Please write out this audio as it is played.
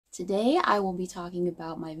Today I will be talking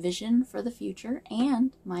about my vision for the future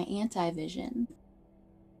and my anti-vision.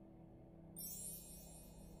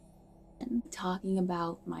 Talking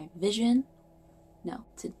about my vision. No,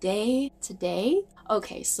 today,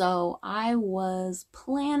 okay, so I was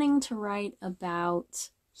planning to write about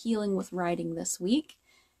healing with writing this week,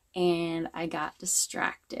 and I got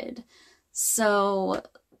distracted. So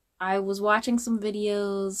I was watching some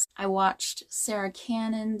videos. I watched Sarah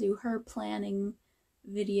Cannon do her planning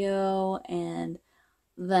video, and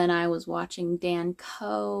then I was watching Dan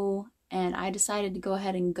Coe, and I decided to go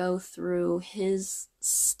ahead and go through his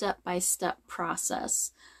step-by-step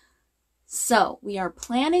process. So we are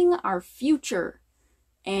planning our future,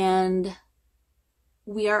 and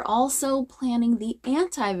we are also planning the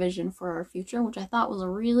anti-vision for our future, which I thought was a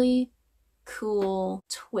really cool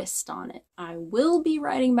twist on it. I will be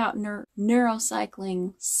writing about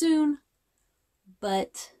neurocycling soon,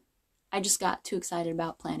 but I just got too excited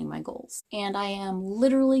about planning my goals. And I am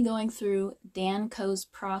literally going through Dan Coe's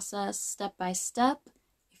process step by step.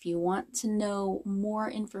 If you want to know more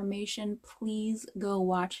information, please go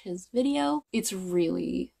watch his video. It's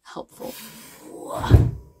really helpful.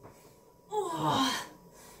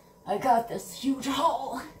 I got this huge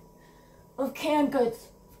haul of canned goods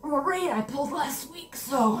from a raid I pulled last week,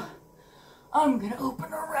 so I'm gonna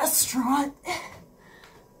open a restaurant.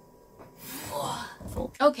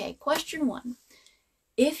 Okay, question 1.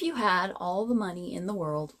 If you had all the money in the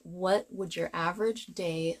world, what would your average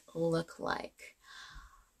day look like?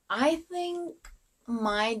 I think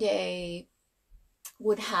my day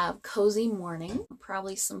would have cozy morning,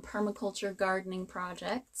 probably some permaculture gardening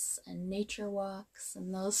projects and nature walks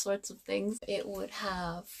and those sorts of things. It would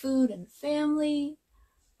have food and family.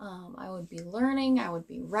 I would be learning, I would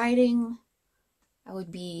be writing, I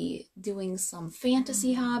would be doing some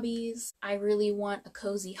fantasy hobbies. I really want a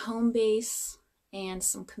cozy home base and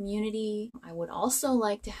some community. I would also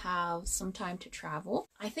like to have some time to travel.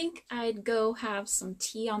 I think I'd go have some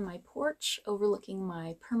tea on my porch overlooking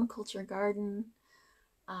my permaculture garden.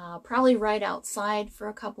 Probably right outside for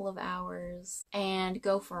a couple of hours and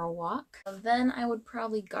go for a walk. Then I would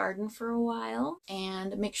probably garden for a while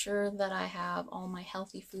and make sure that I have all my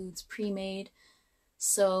healthy foods pre-made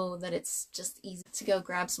so that it's just easy to go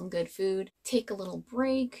grab some good food, take a little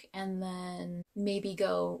break, and then maybe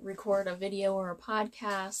go record a video or a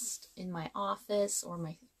podcast in my office or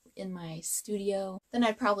in my studio. Then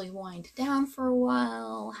I'd probably wind down for a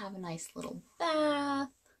while, have a nice little bath,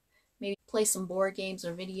 maybe play some board games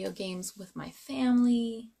or video games with my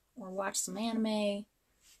family, or watch some anime,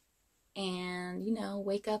 and,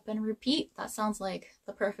 wake up and repeat. That sounds like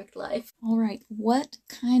the perfect life. All right, what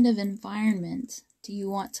kind of environment do you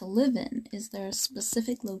want to live in? Is there a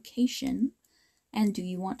specific location? And do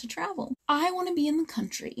you want to travel? I want to be in the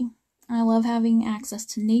country. I love having access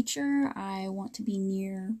to nature. I want to be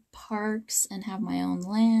near parks and have my own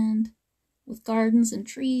land with gardens and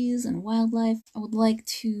trees and wildlife. I would like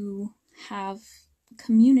to have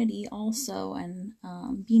community also and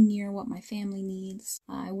be near what my family needs.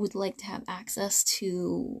 I would like to have access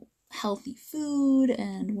to healthy food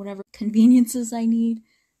and whatever conveniences I need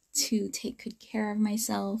to take good care of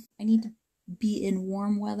myself. I need to be in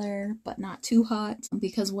warm weather, but not too hot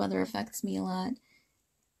because weather affects me a lot.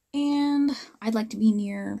 And I'd like to be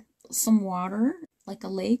near some water, like a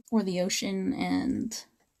lake or the ocean, and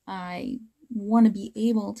I want to be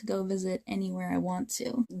able to go visit anywhere I want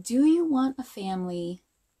to. Do you want a family?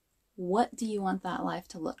 What do you want that life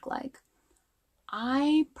to look like?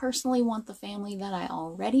 I personally want the family that I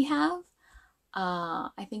already have.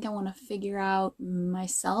 I think I want to figure out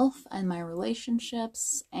myself and my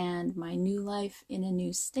relationships and my new life in a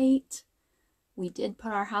new state. We did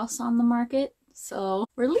put our house on the market, so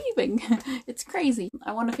we're leaving. It's crazy.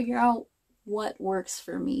 I want to figure out what works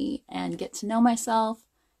for me and get to know myself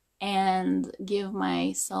and give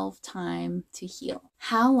myself time to heal.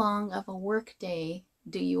 How long of a work day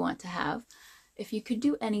do you want to have? If you could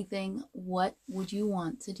do anything, what would you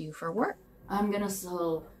want to do for work? I'm gonna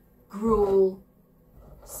sell gruel,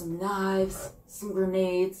 some knives, some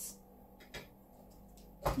grenades.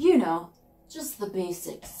 Just the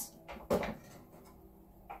basics.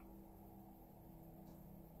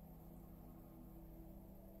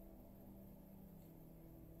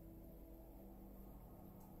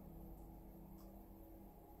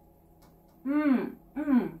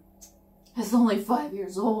 It's only 5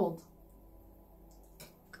 years old.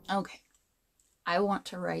 Okay. I want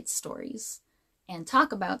to write stories and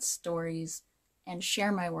talk about stories and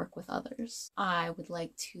share my work with others. I would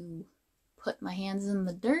like to put my hands in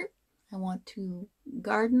the dirt. I want to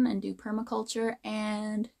garden and do permaculture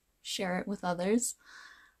and share it with others.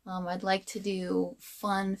 I'd like to do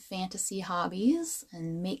fun fantasy hobbies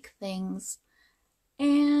and make things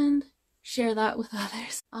and share that with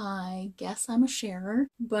others. I guess I'm a sharer,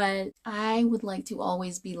 but I would like to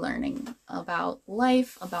always be learning about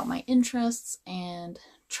life, about my interests, and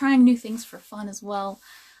trying new things for fun as well.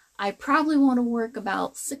 I probably want to work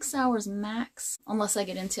about 6 hours max, unless I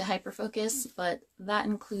get into hyperfocus, but that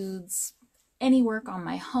includes any work on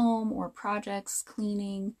my home or projects,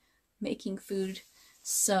 cleaning, making food.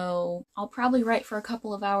 So I'll probably write for a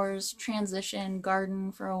couple of hours, transition,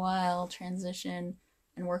 garden for a while, transition,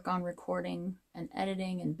 and work on recording and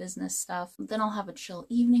editing and business stuff. Then I'll have a chill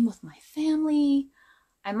evening with my family.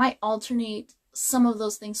 I might alternate some of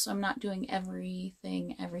those things so I'm not doing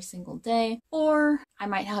everything every single day. Or I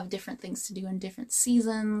might have different things to do in different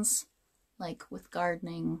seasons, like with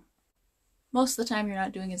gardening. Most of the time you're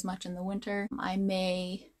not doing as much in the winter. I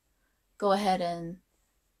may go ahead and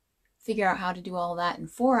figure out how to do all that in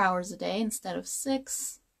 4 hours a day instead of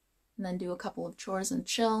 6, and then do a couple of chores and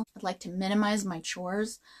chill. I'd like to minimize my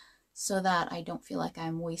chores so that I don't feel like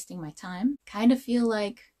I'm wasting my time. Kind of feel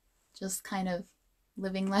like just kind of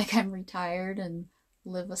living like I'm retired and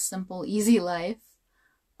live a simple, easy life.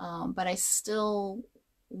 But I still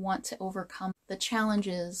want to overcome the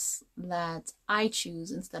challenges that I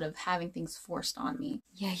choose instead of having things forced on me.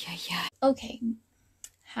 Yeah. Okay.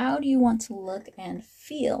 How do you want to look and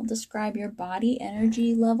feel? Describe your body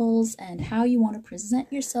energy levels and how you want to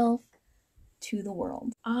present yourself to the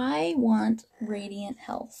world. I want radiant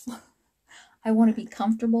health. I want to be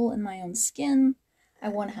comfortable in my own skin. I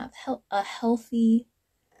want to have a healthy,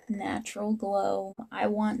 natural glow. I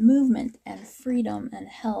want movement and freedom and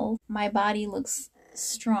health. My body looks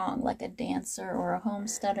strong, like a dancer or a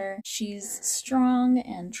homesteader. She's strong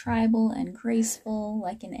and tribal and graceful,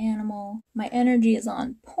 like an animal. My energy is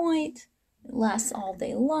on point. It lasts all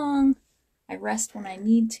day long. I rest when I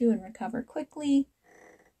need to and recover quickly.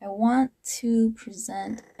 I want to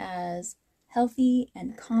present as healthy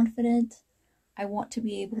and confident. I want to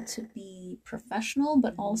be able to be professional,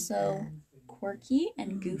 but also quirky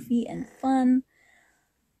and goofy and fun.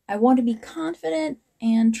 I want to be confident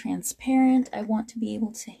and transparent. I want to be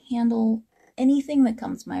able to handle anything that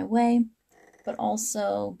comes my way, but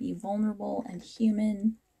also be vulnerable and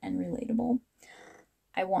human and relatable.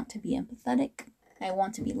 I want to be empathetic. I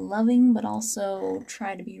want to be loving, but also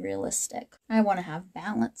try to be realistic. I want to have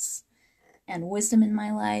balance and wisdom in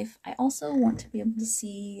my life. I also want to be able to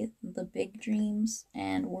see the big dreams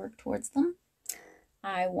and work towards them.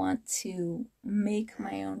 I want to make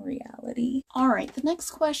my own reality. All right, the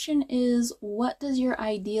next question is, what does your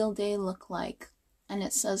ideal day look like? And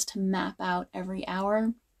it says to map out every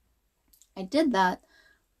hour. I did that,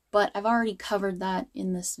 but I've already covered that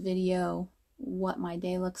in this video, what my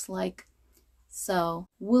day looks like. So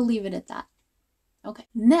we'll leave it at that. Okay,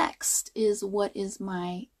 next is, what is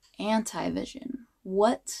my anti-vision?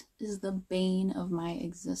 What is the bane of my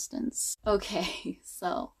existence? Okay, so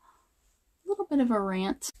a little bit of a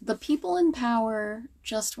rant. The people in power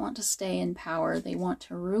just want to stay in power. They want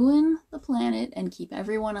to ruin the planet and keep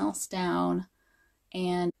everyone else down.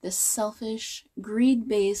 And this selfish,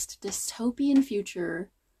 greed-based dystopian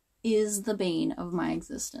future is the bane of my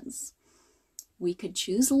existence. We could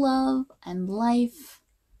choose love and life,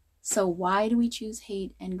 so why do we choose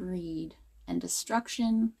hate and greed and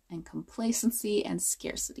destruction and complacency and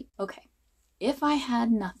scarcity? Okay, if I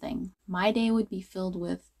had nothing, my day would be filled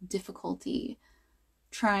with difficulty,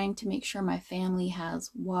 trying to make sure my family has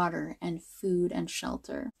water and food and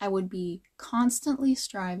shelter. I would be constantly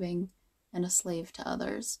striving and a slave to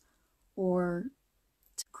others, or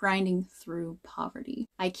grinding through poverty.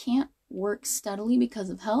 I can't work steadily because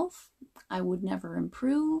of health. I would never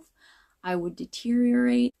improve. I would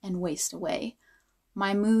deteriorate and waste away.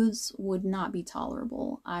 My moods would not be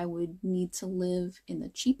tolerable. I would need to live in the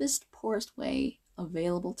cheapest, poorest way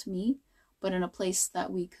available to me, but in a place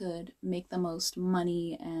that we could make the most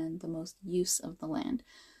money and the most use of the land.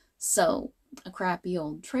 So, a crappy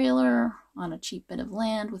old trailer on a cheap bit of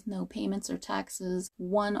land with no payments or taxes,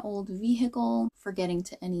 one old vehicle for getting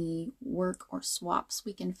to any work or swaps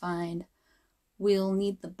we can find. We'll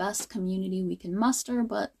need the best community we can muster,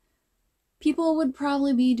 but people would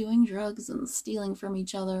probably be doing drugs and stealing from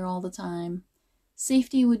each other all the time.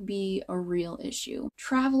 Safety would be a real issue.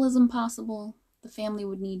 Travel is impossible. The family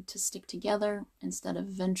would need to stick together instead of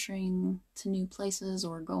venturing to new places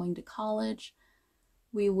or going to college.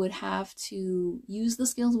 We would have to use the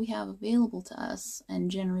skills we have available to us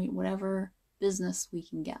and generate whatever business we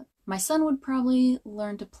can get. My son would probably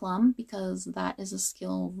learn to plumb because that is a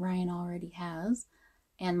skill Ryan already has.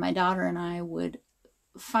 And my daughter and I would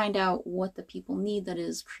find out what the people need that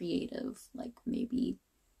is creative, like maybe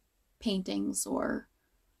paintings or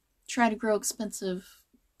try to grow expensive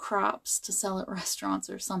crops to sell at restaurants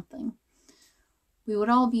or something. We would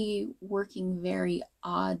all be working very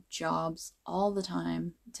odd jobs all the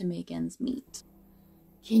time to make ends meet.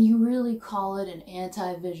 Can you really call it an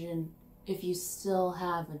anti-vision if you still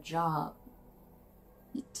have a job?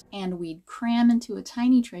 And we'd cram into a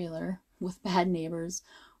tiny trailer with bad neighbors.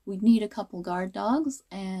 We'd need a couple guard dogs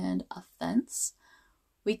and a fence.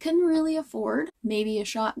 We couldn't really afford maybe a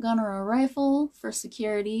shotgun or a rifle for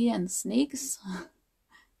security and snakes.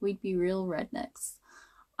 We'd be real rednecks.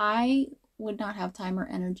 I would not have time or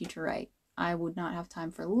energy to write. I would not have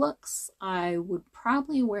time for looks. I would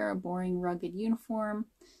probably wear a boring, rugged uniform.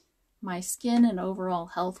 My skin and overall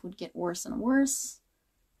health would get worse and worse.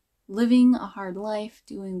 Living a hard life,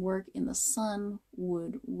 doing work in the sun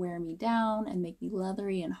would wear me down and make me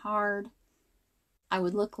leathery and hard. I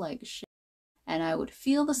would look like shit, and I would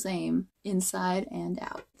feel the same inside and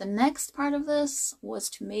out. The next part of this was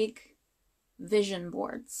to make vision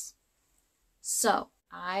boards. So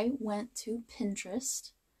I went to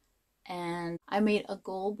Pinterest and I made a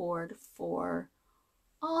goal board for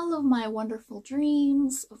all of my wonderful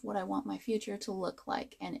dreams of what I want my future to look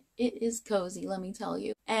like, and it is cozy, let me tell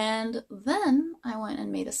you. And then I went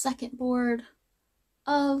and made a second board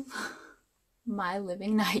of my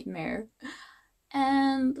living nightmare,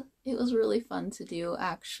 and it was really fun to do,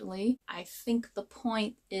 actually. I think the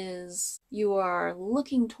point is you are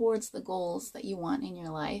looking towards the goals that you want in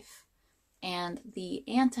your life, and the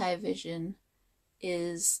anti-vision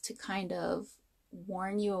is to kind of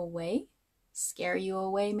warn you away, scare you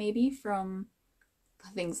away maybe from the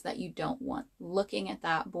things that you don't want. Looking at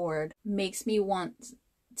that board makes me want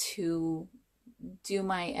to do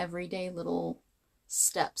my everyday little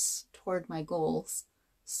steps toward my goals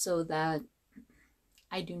so that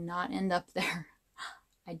I do not end up there.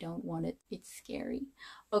 I don't want it. It's scary.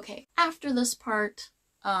 Okay, after this part,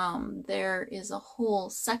 there is a whole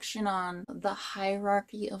section on the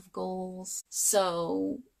hierarchy of goals.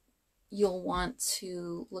 So you'll want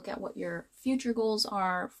to look at what your future goals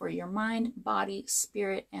are for your mind, body,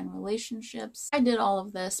 spirit, and relationships. I did all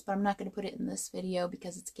of this, but I'm not going to put it in this video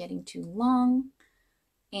because it's getting too long.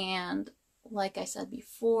 And like I said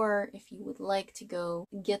before, if you would like to go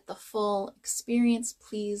get the full experience,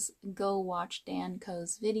 please go watch Dan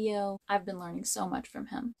Ko's video. I've been learning so much from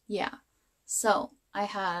him. Yeah, so I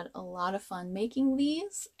had a lot of fun making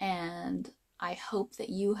these, and I hope that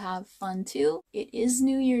you have fun too. It is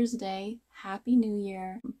New Year's Day. Happy New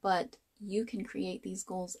Year. But you can create these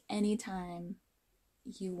goals anytime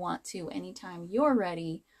you want to, anytime you're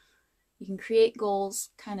ready. You can create goals,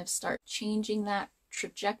 kind of start changing that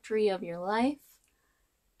trajectory of your life,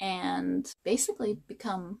 and basically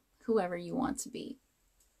become whoever you want to be.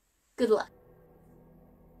 Good luck.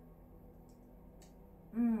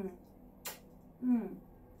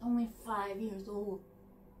 Only 5 years old.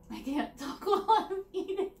 I can't talk while I'm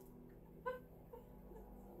eating.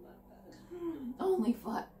 Only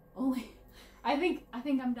 5. I think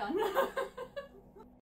I'm done.